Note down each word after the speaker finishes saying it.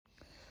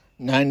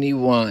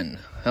91.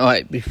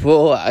 Alright,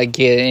 before I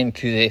get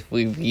into this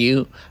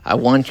review, I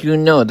want you to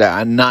know that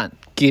I'm not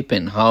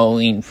skipping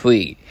Halloween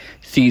 3,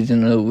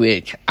 Season of the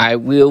Witch. I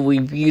will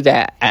review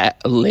that at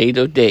a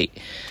later date,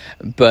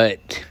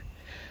 but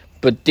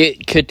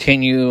did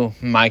continue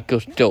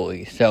Michael's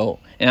story,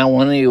 and I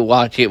wanted to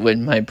watch it with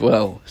my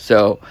bro,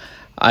 so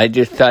I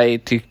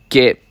decided to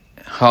get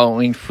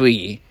Halloween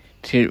 3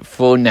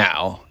 for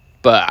now,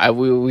 but I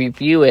will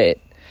review it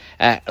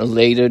at a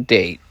later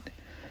date.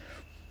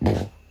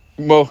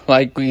 Most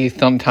likely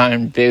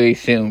sometime very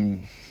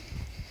soon.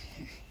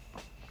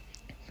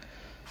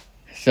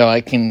 So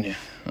I can,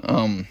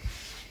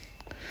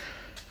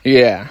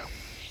 yeah.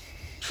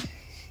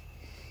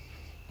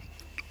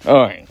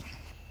 Alright.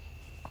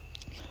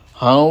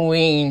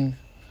 Halloween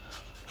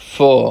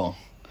 4,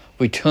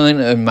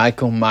 Return of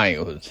Michael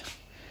Myers.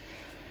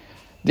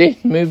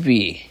 This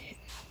movie,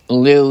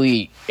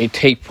 literally, it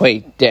takes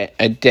place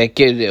a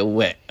decade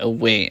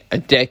away, a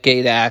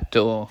decade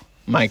after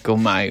Michael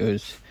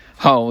Myers'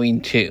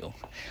 Halloween 2.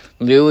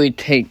 Literally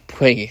take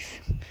place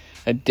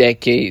a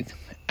decade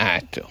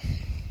after.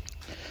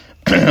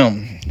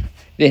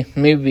 This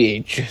movie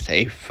is just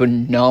a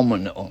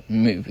phenomenal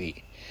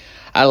movie.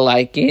 I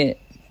like it,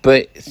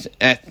 but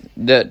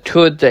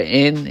towards the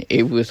end,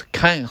 it was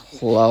kind of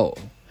slow.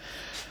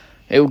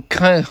 It was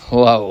kind of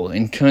slow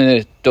in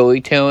terms of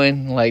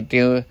storytelling. Like,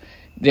 to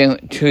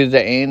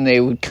the end,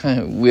 they were kind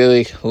of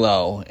really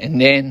slow. And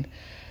then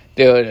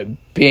there was a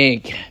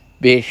big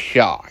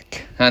shock.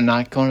 I'm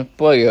not going to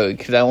spoil it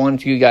because I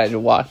want you guys to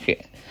watch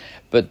it.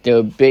 But there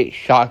was a big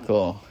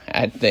shocker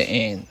at the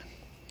end,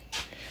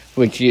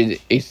 which it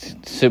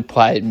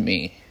surprised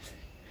me.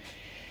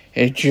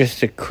 It's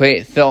just a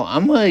great. So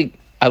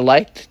I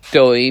like the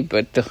story,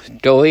 but the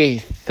story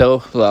is so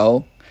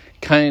slow,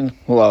 kind of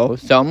slow.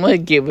 So I'm gonna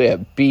give it a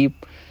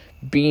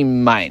B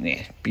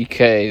minus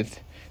because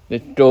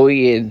the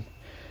story is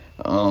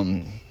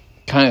kind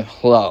of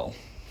slow.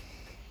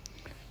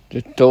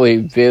 The story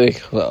is very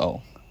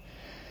slow.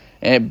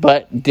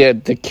 But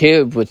the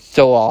kid was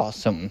so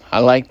awesome. I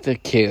like the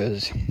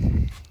kids.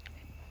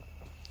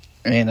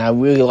 And I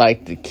really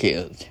like the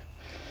kids.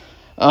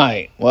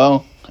 Alright,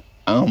 well,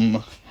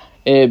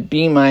 it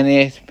B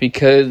minus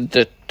because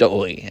the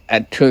story.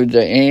 To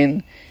the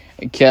end,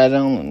 because I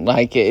don't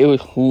like it. It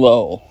was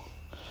slow.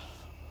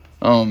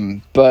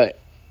 But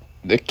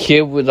the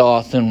kid was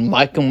awesome.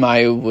 Michael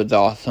Myers was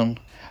awesome.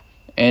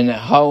 And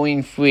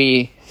Halloween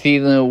 3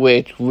 Season of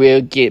Witch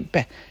will get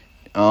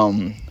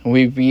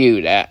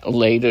reviewed at a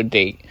later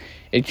date.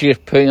 It's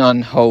just put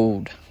on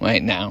hold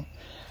right now.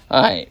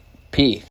 Alright, peace.